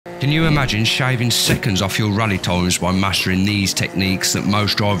Can you imagine shaving seconds off your rally times by mastering these techniques that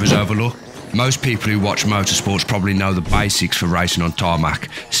most drivers overlook? Most people who watch motorsports probably know the basics for racing on tarmac.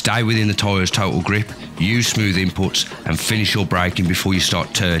 Stay within the tyre's total grip, use smooth inputs and finish your braking before you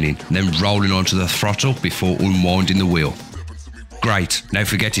start turning, then rolling onto the throttle before unwinding the wheel. Great, now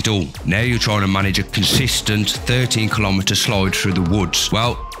forget it all. Now you're trying to manage a consistent 13km slide through the woods.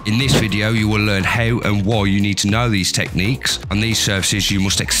 Well, in this video you will learn how and why you need to know these techniques. On these surfaces you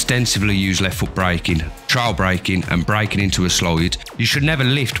must extensively use left foot braking, trail braking and braking into a slide. You should never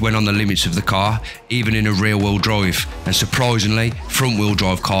lift when on the limits of the car, even in a rear wheel drive. And surprisingly, front wheel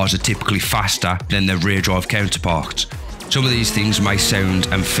drive cars are typically faster than their rear drive counterparts. Some of these things may sound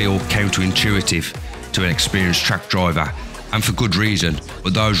and feel counterintuitive to an experienced track driver, and for good reason,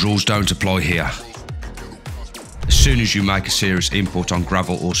 but those rules don't apply here. As soon as you make a serious input on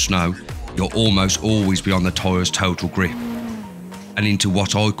gravel or snow, you'll almost always be on the tyre's total grip and into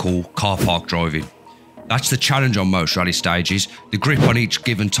what I call car park driving. That's the challenge on most rally stages. The grip on each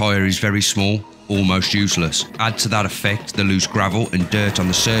given tyre is very small, almost useless. Add to that effect the loose gravel and dirt on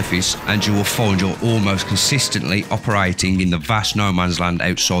the surface and you will find you're almost consistently operating in the vast no man's land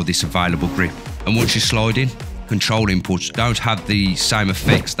outside this available grip. And once you're sliding, control inputs don't have the same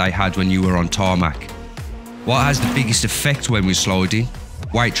effects they had when you were on tarmac. What has the biggest effect when we're sliding?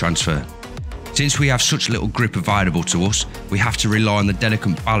 Weight transfer. Since we have such little grip available to us, we have to rely on the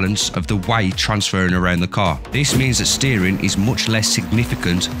delicate balance of the weight transferring around the car. This means that steering is much less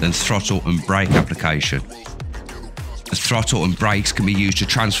significant than throttle and brake application. The throttle and brakes can be used to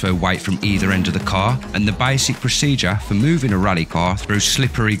transfer weight from either end of the car, and the basic procedure for moving a rally car through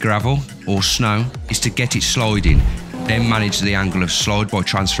slippery gravel or snow is to get it sliding, then manage the angle of slide by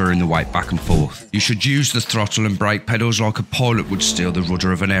transferring the weight back and forth. You should use the throttle and brake pedals like a pilot would steer the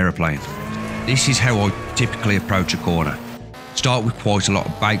rudder of an aeroplane. This is how I typically approach a corner. Start with quite a lot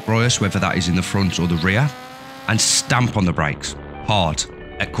of brake bias, whether that is in the front or the rear, and stamp on the brakes, hard,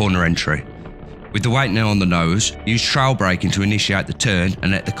 at corner entry. With the weight now on the nose, use trail braking to initiate the turn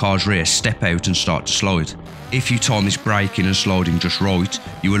and let the car's rear step out and start to slide. If you time this braking and sliding just right,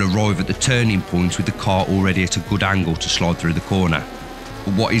 you will arrive at the turning point with the car already at a good angle to slide through the corner.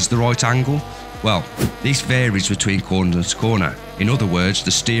 But what is the right angle? Well, this varies between corner to corner. In other words,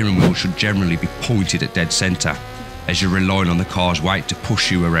 the steering wheel should generally be pointed at dead centre, as you're relying on the car's weight to push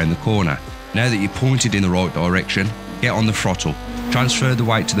you around the corner. Now that you're pointed in the right direction, get on the throttle, transfer the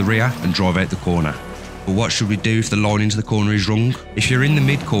weight to the rear and drive out the corner. But what should we do if the line into the corner is wrong? If you're in the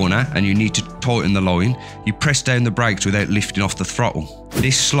mid corner and you need to tighten the line, you press down the brakes without lifting off the throttle.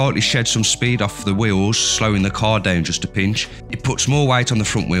 This slightly sheds some speed off the wheels, slowing the car down just a pinch. It puts more weight on the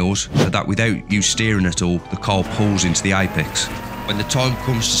front wheels so that without you steering at all, the car pulls into the apex. When the time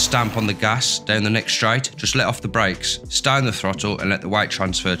comes to stamp on the gas down the next straight, just let off the brakes, stay on the throttle and let the weight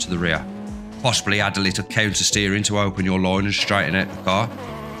transfer to the rear. Possibly add a little counter steering to open your line and straighten out the car.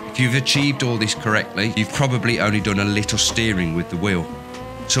 If you've achieved all this correctly, you've probably only done a little steering with the wheel.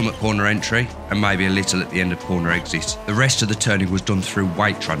 Some at corner entry and maybe a little at the end of corner exit. The rest of the turning was done through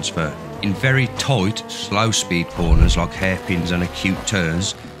weight transfer. In very tight, slow speed corners like hairpins and acute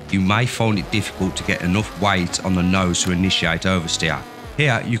turns, you may find it difficult to get enough weight on the nose to initiate oversteer.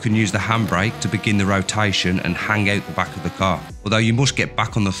 Here you can use the handbrake to begin the rotation and hang out the back of the car. Although you must get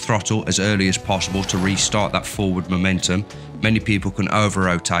back on the throttle as early as possible to restart that forward momentum, many people can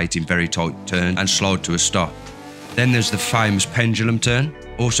over-rotate in very tight turns and slide to a stop. Then there's the famous pendulum turn,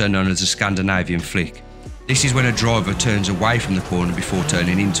 also known as the Scandinavian flick. This is when a driver turns away from the corner before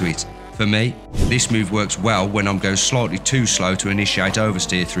turning into it. For me, this move works well when I'm going slightly too slow to initiate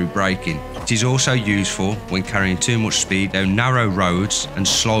oversteer through braking. It is also useful when carrying too much speed down narrow roads and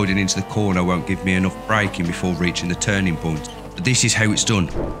sliding into the corner won't give me enough braking before reaching the turning point. But this is how it's done.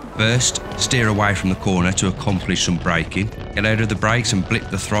 First, steer away from the corner to accomplish some braking, get out of the brakes and blip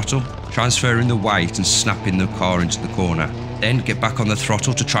the throttle, transferring the weight and snapping the car into the corner. Then get back on the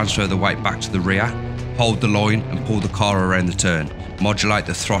throttle to transfer the weight back to the rear, hold the line and pull the car around the turn. Modulate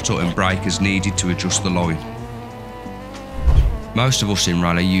the throttle and brake as needed to adjust the line. Most of us in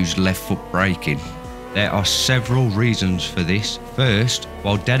rally use left foot braking. There are several reasons for this. First,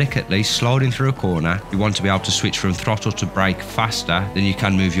 while delicately sliding through a corner, you want to be able to switch from throttle to brake faster than you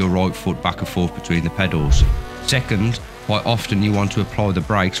can move your right foot back and forth between the pedals. Second, quite often you want to apply the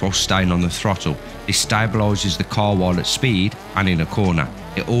brakes while staying on the throttle. This stabilises the car while at speed and in a corner.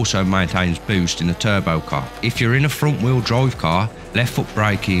 It also maintains boost in the turbo car. If you're in a front wheel drive car, left foot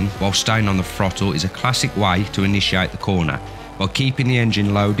braking while staying on the throttle is a classic way to initiate the corner. By keeping the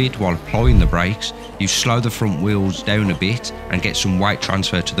engine loaded while applying the brakes, you slow the front wheels down a bit and get some weight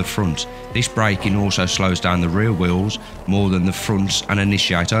transfer to the front. This braking also slows down the rear wheels more than the fronts and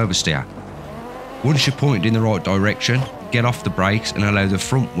initiate oversteer. Once you're pointed in the right direction, get off the brakes and allow the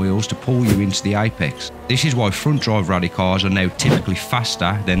front wheels to pull you into the apex. This is why front drive rally cars are now typically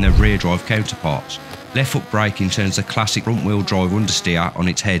faster than their rear drive counterparts. Left foot braking turns the classic front wheel drive understeer on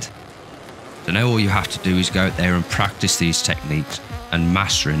its head. So now all you have to do is go out there and practice these techniques and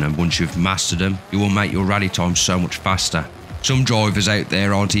mastering them. Once you've mastered them, you will make your rally time so much faster. Some drivers out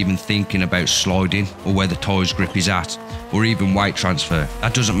there aren't even thinking about sliding or where the tyre's grip is at, or even weight transfer.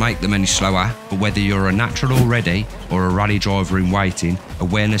 That doesn't make them any slower, but whether you're a natural already or a rally driver in waiting,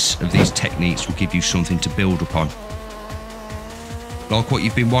 awareness of these techniques will give you something to build upon. Like what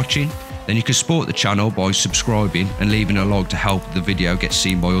you've been watching? Then you can support the channel by subscribing and leaving a like to help the video get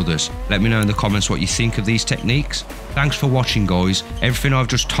seen by others. Let me know in the comments what you think of these techniques. Thanks for watching, guys. Everything I've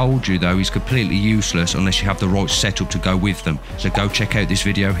just told you though is completely useless unless you have the right setup to go with them, so go check out this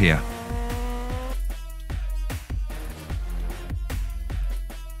video here.